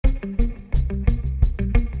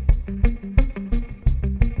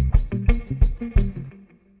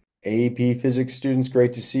AP Physics students,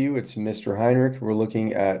 great to see you. It's Mr. Heinrich. We're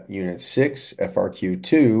looking at Unit 6, FRQ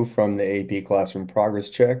 2 from the AP Classroom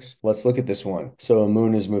Progress Checks. Let's look at this one. So a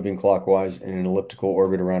moon is moving clockwise in an elliptical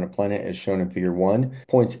orbit around a planet as shown in Figure 1.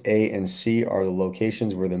 Points A and C are the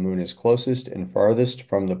locations where the moon is closest and farthest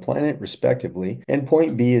from the planet, respectively, and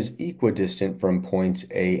point B is equidistant from points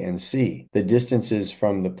A and C. The distances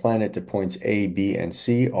from the planet to points A, B, and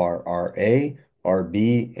C are RA,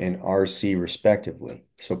 RB, and RC respectively.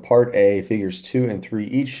 So part A, figures 2 and 3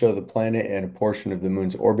 each show the planet and a portion of the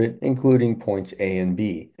moon's orbit, including points A and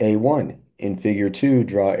B. A1. In figure 2,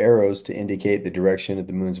 draw arrows to indicate the direction of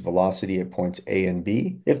the moon's velocity at points A and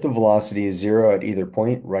B. If the velocity is 0 at either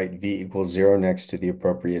point, write V equals 0 next to the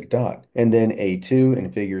appropriate dot. And then A2,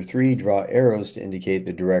 in figure 3, draw arrows to indicate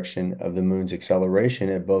the direction of the moon's acceleration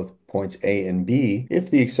at both points A and B. If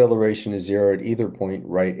the acceleration is 0 at either point,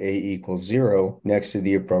 write A equals 0 next to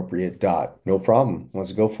the appropriate dot. No problem.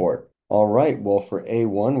 Let's go for it. All right, well, for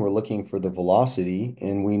A1, we're looking for the velocity,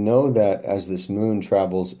 and we know that as this moon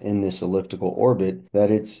travels in this elliptical orbit,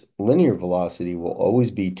 that its linear velocity will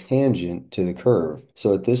always be tangent to the curve.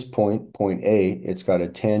 So at this point, point A, it's got a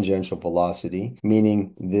tangential velocity,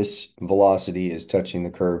 meaning this velocity is touching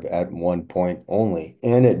the curve at one point only.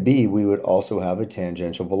 And at B, we would also have a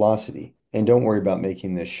tangential velocity. And don't worry about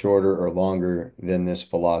making this shorter or longer than this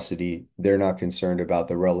velocity. They're not concerned about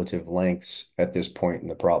the relative lengths at this point in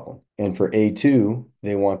the problem. And for A2,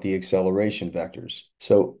 they want the acceleration vectors.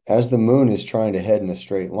 So as the moon is trying to head in a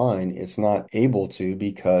straight line, it's not able to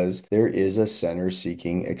because there is a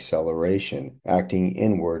center-seeking acceleration acting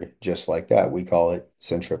inward just like that. We call it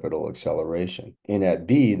centripetal acceleration. And at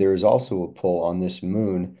B, there is also a pull on this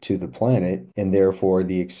moon to the planet, and therefore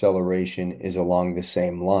the acceleration is along the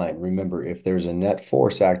same line. Remember, if there's a net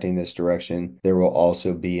force acting this direction, there will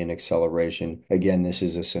also be an acceleration. Again, this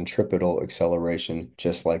is a centripetal acceleration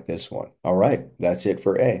just like this one. All right, that's it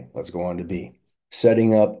for A. Let's go on to B.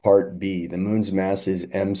 Setting up part B, the moon's mass is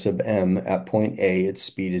m sub m. At point A, its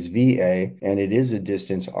speed is VA, and it is a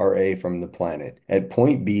distance RA from the planet. At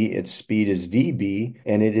point B, its speed is VB,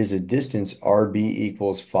 and it is a distance RB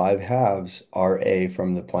equals 5/2 RA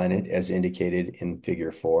from the planet, as indicated in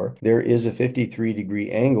figure 4. There is a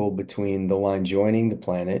 53-degree angle between the line joining the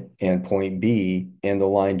planet and point B and the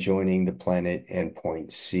line joining the planet and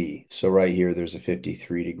point C. So right here, there's a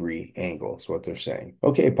 53-degree angle, is what they're saying.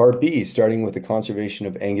 Okay, part B, starting with the conservation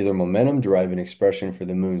of angular momentum, derive an expression for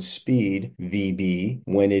the moon's speed, VB,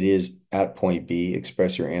 when it is at point B.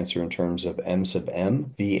 Express your answer in terms of m sub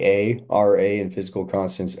m, VA, RA, and physical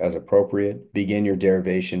constants as appropriate. Begin your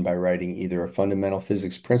derivation by writing either a fundamental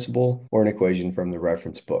physics principle or an equation from the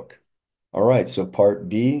reference book. All right, so part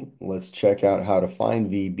B, let's check out how to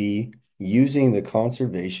find VB using the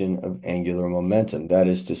conservation of angular momentum. That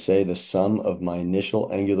is to say, the sum of my initial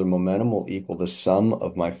angular momentum will equal the sum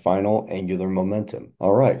of my final angular momentum.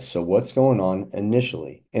 All right, so what's going on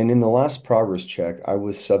initially? And in the last progress check, I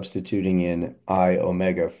was substituting in I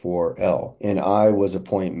omega for L. And I was a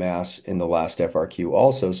point mass in the last FRQ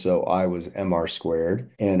also, so I was mr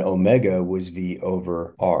squared, and omega was V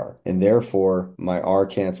over R. And therefore, my R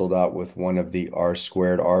canceled out with one of the R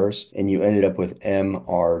squared R's, and you ended up with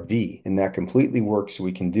mRV. And that completely works, so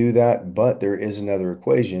we can do that, but there is another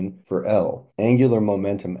equation for L. Angular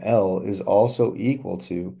momentum L is also equal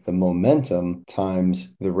to the momentum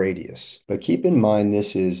times the radius. But keep in mind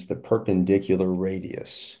this is the perpendicular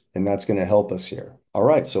radius, and that's going to help us here. All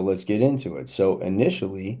right, so let's get into it. So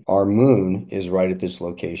initially, our moon is right at this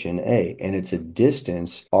location A, and it's a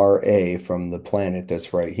distance RA from the planet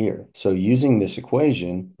that's right here. So using this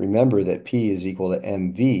equation, remember that P is equal to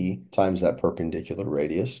mv times that perpendicular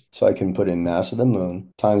radius. So I can put in mass of the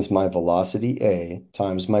moon times my velocity A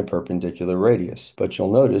times my perpendicular radius. But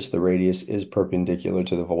you'll notice the radius is perpendicular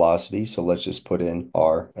to the velocity, so let's just put in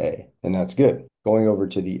RA, and that's good. Going over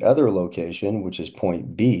to the other location, which is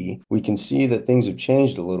point B, we can see that things have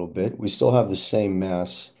changed a little bit. We still have the same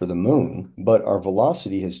mass for the moon, but our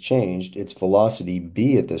velocity has changed. It's velocity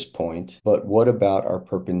B at this point. But what about our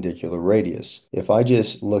perpendicular radius? If I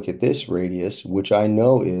just look at this radius, which I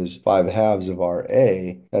know is 5/2 of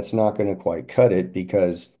RA, that's not going to quite cut it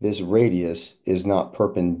because this radius is not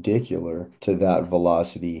perpendicular to that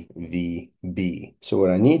velocity VB. So what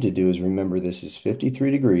I need to do is remember this is 53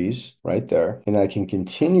 degrees right there. And I can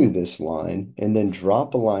continue this line and then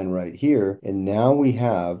drop a line right here. And now we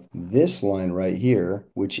have this line right here,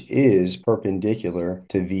 which is perpendicular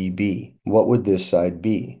to VB. What would this side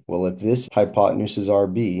be? Well, if this hypotenuse is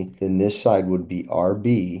RB, then this side would be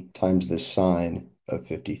RB times the sine of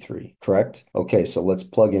 53, correct? Okay, so let's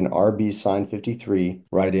plug in RB sine 53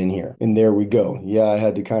 right in here. And there we go. Yeah, I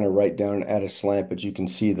had to kind of write down and add a slant, but you can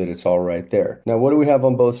see that it's all right there. Now, what do we have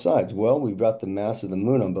on both sides? Well, we've got the mass of the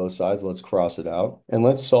moon on both sides. Let's cross it out. And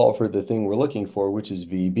let's solve for the thing we're looking for, which is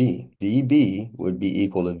VB. VB would be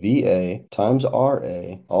equal to VA times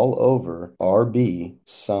RA all over RB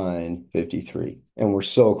sine 53. And we're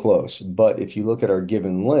so close. But if you look at our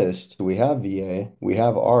given list, we have VA, we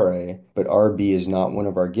have RA, but RB is not one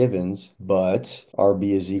of our givens, but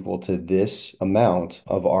RB is equal to this amount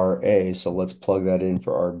of RA. So let's plug that in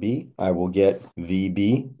for RB. I will get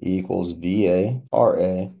VB equals VA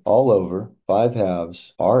RA all over 5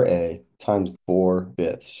 halves RA times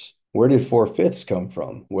 4/5. Where did 4/5 come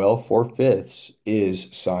from? Well, 4/5 is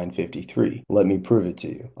sine 53. Let me prove it to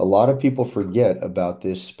you. A lot of people forget about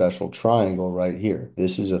this special triangle right here.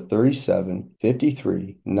 This is a 37,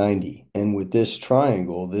 53, 90. And with this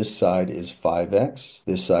triangle, this side is 5x,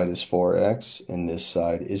 this side is 4x, and this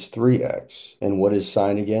side is 3x. And what is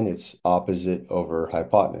sine again? It's opposite over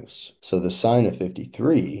hypotenuse. So the sine of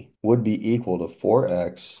 53 would be equal to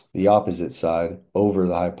 4x, the opposite side, over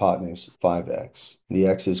the hypotenuse, 5x. The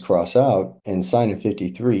x's cross out, and sine of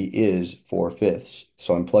 53 is 4/5.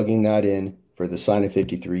 So I'm plugging that in for the sine of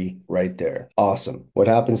 53 right there. Awesome. What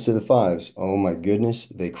happens to the 5's? Oh my goodness,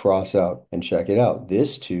 they cross out. And check it out.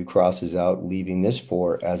 This 2 crosses out, leaving this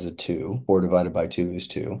 4 as a 2. 4 divided by 2 is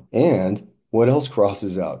 2. And what else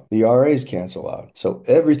crosses out? The RA's cancel out. So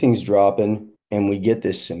everything's dropping. And we get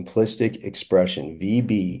this simplistic expression,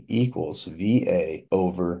 VB equals VA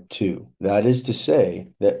over 2. That is to say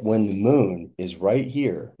that when the moon is right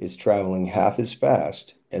here, it's traveling half as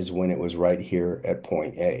fast as when it was right here at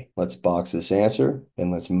point A. Let's box this answer and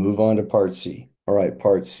let's move on to part C. All right,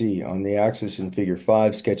 part C. On the axis in figure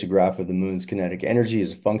 5, sketch a graph of the moon's kinetic energy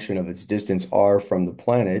as a function of its distance r from the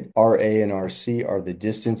planet. RA and RC are the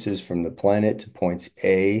distances from the planet to points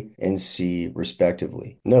A and C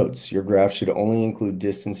respectively. Notes, your graph should only include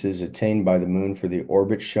distances attained by the moon for the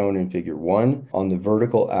orbit shown in figure 1. On the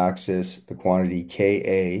vertical axis, the quantity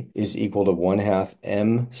Ka is equal to 1/2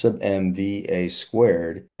 m sub m VA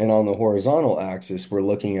squared. And on the horizontal axis, we're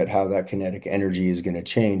looking at how that kinetic energy is going to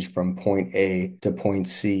change from point A to point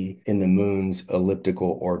C in the moon's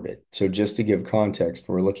elliptical orbit. So just to give context,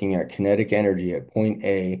 we're looking at kinetic energy at point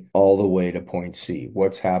A all the way to point C.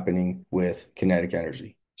 What's happening with kinetic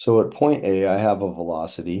energy? So at point A, I have a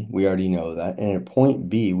velocity. We already know that. And at point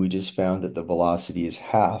B, we just found that the velocity is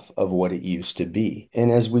half of what it used to be. And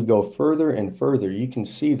as we go further and further, you can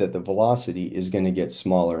see that the velocity is going to get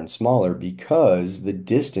smaller and smaller because the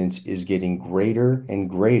distance is getting greater and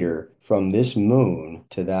greater from this moon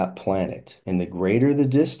to that planet. And the greater the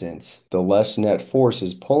distance, the less net force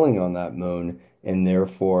is pulling on that moon, and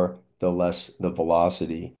therefore the less the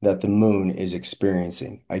velocity that the moon is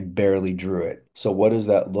experiencing. I barely drew it. So what does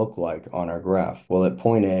that look like on our graph? Well, at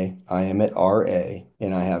point A, I am at RA,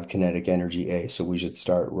 and I have kinetic energy A, so we should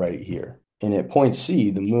start right here. And at point C,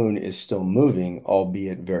 the moon is still moving,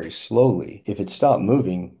 albeit very slowly. If it stopped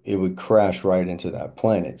moving, it would crash right into that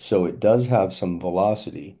planet. So it does have some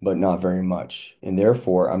velocity, but not very much. And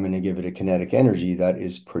therefore, I'm going to give it a kinetic energy that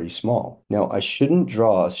is pretty small. Now, I shouldn't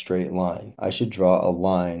draw a straight line. I should draw a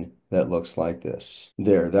line that looks like this.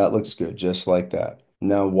 There, that looks good, just like that.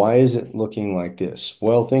 Now, why is it looking like this?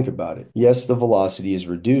 Well, think about it. Yes, the velocity is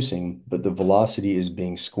reducing, but the velocity is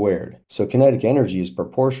being squared. So kinetic energy is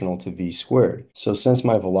proportional to v squared. So since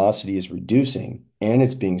my velocity is reducing and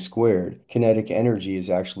it's being squared, kinetic energy is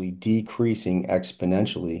actually decreasing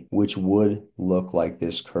exponentially, which would look like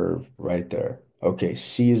this curve right there. Okay,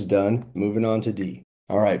 C is done. Moving on to D.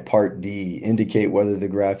 All right, part D, indicate whether the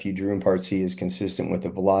graph you drew in part C is consistent with the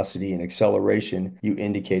velocity and acceleration you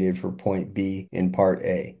indicated for point B in part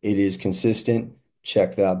A. It is consistent.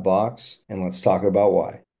 Check that box, and let's talk about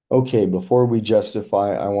why. Okay, before we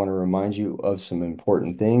justify, I want to remind you of some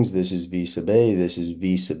important things. This is v sub A, this is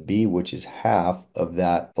v sub B, which is half of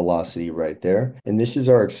that velocity right there. And this is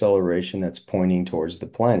our acceleration that's pointing towards the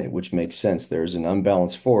planet, which makes sense. There's an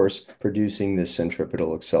unbalanced force producing this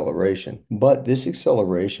centripetal acceleration. But this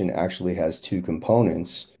acceleration actually has two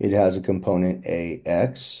components. It has a component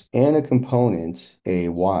AX and a component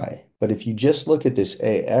AY. But if you just look at this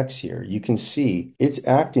AX here, you can see it's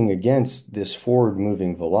acting against this forward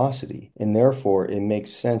moving velocity. And therefore, it makes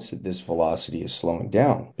sense that this velocity is slowing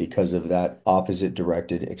down because of that opposite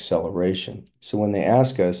directed acceleration. So when they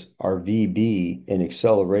ask us, are VB in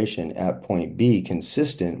acceleration at point B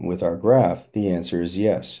consistent with our graph? The answer is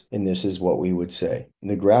yes. And this is what we would say.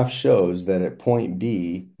 The graph shows that at point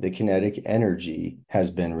B, the kinetic energy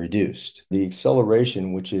has been reduced. The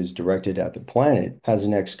acceleration, which is directed at the planet, has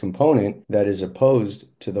an x component that is opposed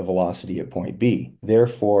to the velocity at point B.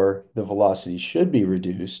 Therefore, the velocity should be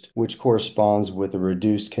reduced, which corresponds with the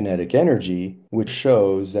reduced kinetic energy, which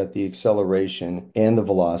shows that the acceleration and the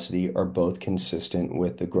velocity are both consistent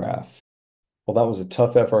with the graph. Well, that was a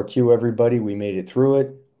tough FRQ, everybody. We made it through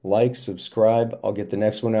it. Like, subscribe. I'll get the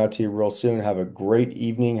next one out to you real soon. Have a great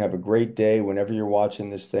evening. Have a great day whenever you're watching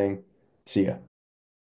this thing. See ya.